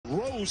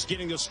Rose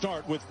getting the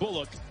start with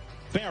Bullock,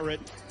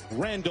 Barrett,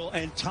 Randall,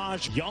 and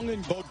Taj Young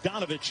and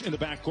Bogdanovich in the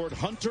backcourt.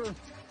 Hunter,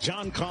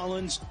 John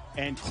Collins,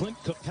 and Clint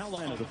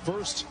Capella. The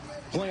first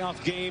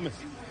playoff game,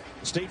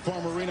 State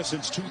Farm Arena,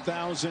 since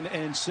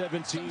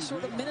 2017. Some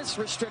sort of minutes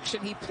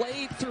restriction. He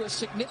played through a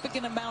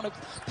significant amount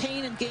of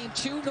pain in game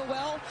 2,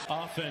 Noel.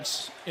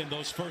 Offense in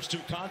those first 2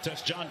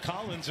 contests. John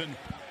Collins and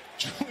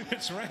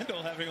Julius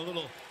Randle having a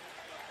little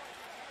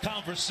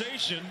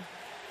conversation.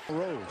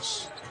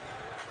 Rose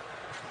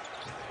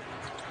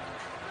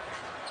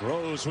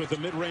with the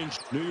mid-range.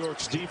 New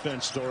York's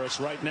defense,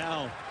 Doris, right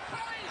now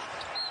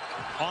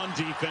on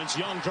defense.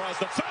 Young draws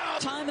the foul.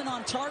 Time and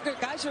on target.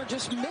 Guys are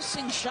just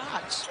missing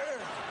shots.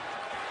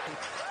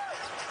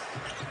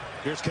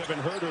 Here's Kevin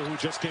Herter, who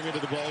just came into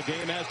the ball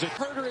game. As did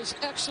Herter is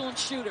excellent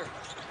shooter.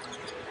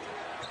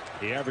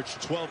 He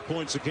averaged 12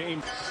 points a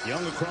game.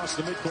 Young across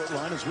the midcourt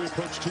line as we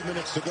approach 2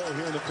 minutes to go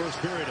here in the first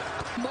period.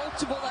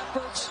 Multiple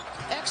efforts,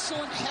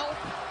 excellent help.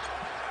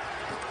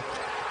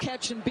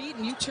 Catch and beat,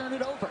 and you turn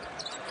it over.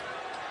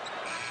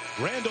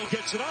 Randall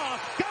gets it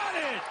off. Got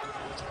it!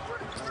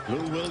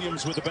 Lou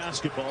Williams with the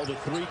basketball, the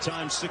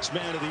 3-time Sixth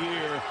Man of the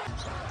Year.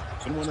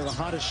 And one of the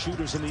hottest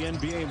shooters in the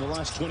NBA in the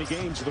last 20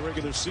 games of the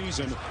regular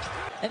season.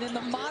 And in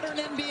the modern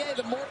NBA,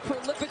 the more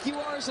prolific you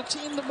are as a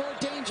team, the more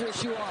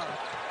dangerous you are.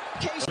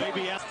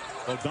 Maybe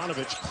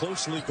Bogdanovich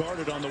closely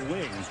guarded on the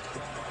wing.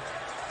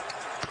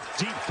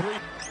 Deep 3.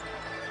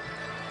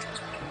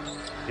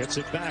 Gets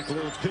it back. A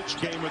little pitch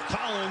game with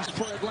Collins.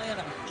 For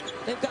Atlanta.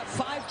 They've got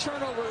 5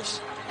 turnovers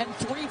and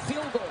 3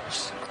 field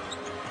goals.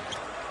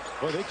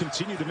 Well, they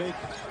continue to make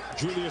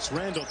Julius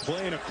Randle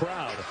play in a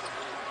crowd.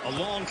 A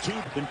long 2.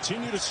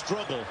 Continue to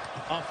struggle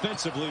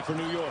offensively for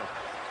New York.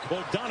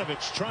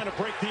 Bogdanovich trying to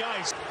break the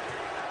ice.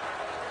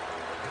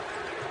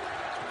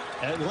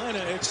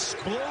 Atlanta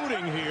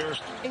exploding here.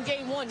 In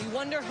game 1, you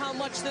wonder how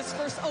much this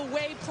first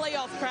away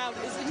playoff crowd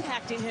is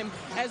impacting him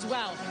as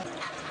well.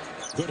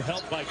 Good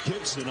help by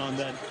Gibson on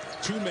that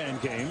 2-man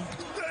game.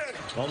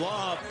 A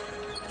lob.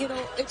 You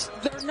know,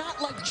 they're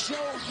not like Joe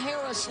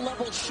Harris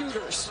level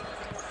shooters.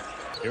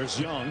 Here's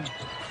Young.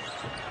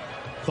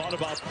 Thought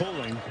about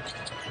pulling.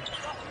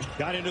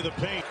 Got into the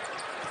paint.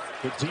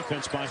 Good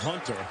defense by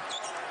Hunter.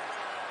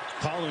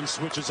 Collins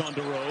switches on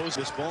to Rose.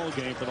 This ball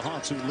game for the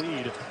Hawks, who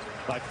lead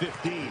by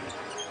 15.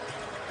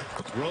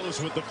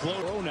 Rose with the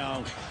flow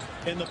now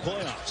in the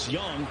playoffs.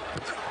 Young,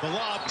 the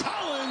lob.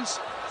 Collins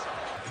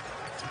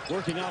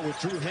working out with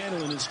Drew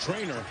Hanlon, his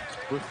trainer,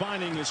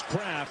 refining his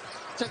craft.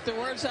 Took the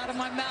words out of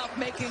my mouth,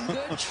 making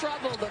good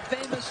trouble, the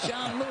famous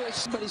John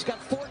Lewis. But he's got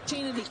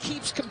 14 and he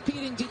keeps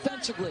competing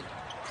defensively.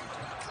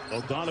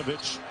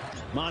 Bogdanovich,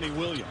 Monty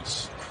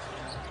Williams.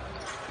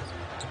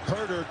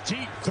 Herter,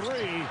 deep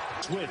 3.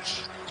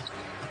 Switch.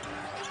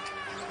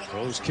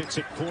 Rose kicks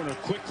it corner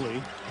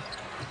quickly.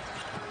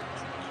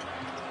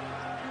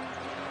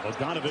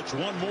 Bogdanovich,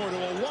 one more to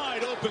a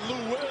wide open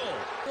Lou Will.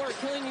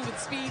 Killing you with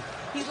speed.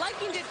 He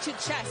likened it to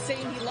chess,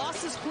 saying he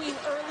lost his queen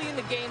early in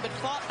the game but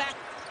fought back.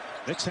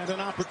 Knicks had an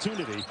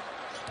opportunity.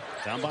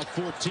 Down by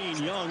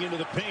 14, Young into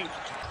the paint.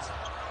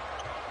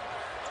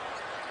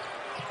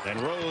 And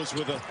Rose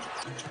with a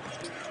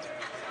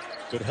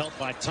good help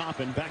by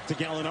Toppin. Back to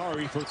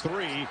Gallinari for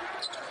 3.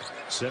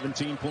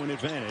 17-point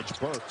advantage.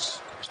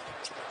 Burks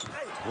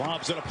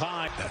lobs it up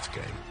high. That's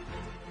game.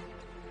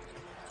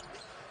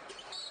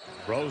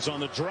 Rose on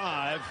the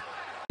drive.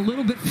 A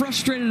little bit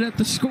frustrated at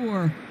the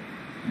score,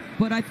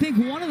 but I think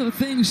one of the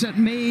things that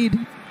made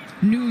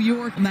New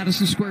York,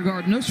 Madison Square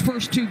Garden, those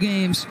first 2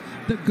 games,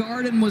 the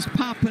Garden was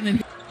popping.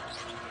 And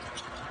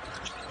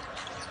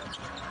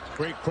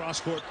great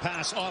cross-court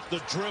pass off the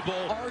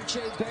dribble.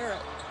 R.J. Barrett,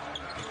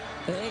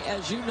 they,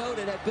 as you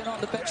noted, have been on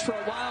the bench for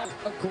a while.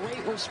 A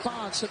great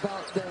response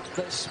about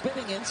the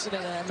spitting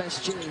incident at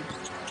MSG.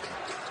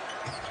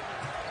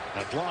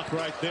 A block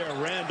right there,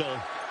 Randall.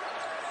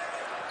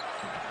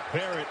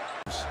 Barrett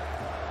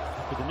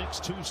for the Knicks'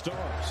 2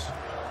 stars.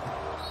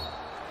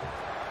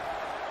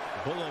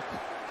 Bullock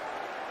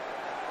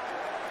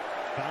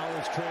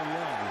fouls Trey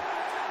Young.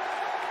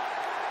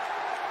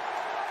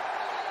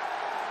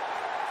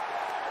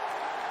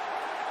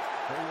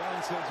 Trey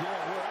Young says, yeah,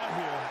 we're out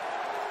here.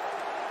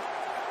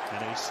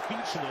 And a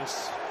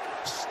speechless,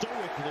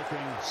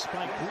 stoic-looking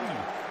Spike Lee.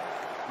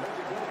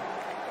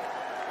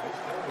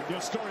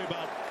 Your story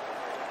about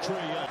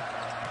Trey Young.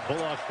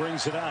 Bullock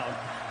brings it out.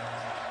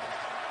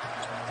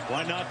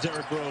 Why not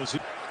Derrick Rose?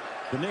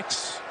 The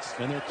Knicks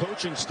and their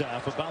coaching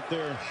staff about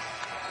their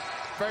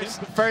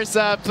first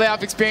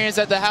playoff experience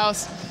at the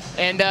house,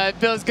 and it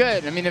feels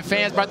good. I mean, the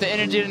fans brought the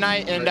energy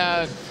tonight,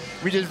 and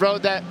we just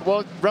rode that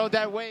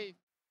wave.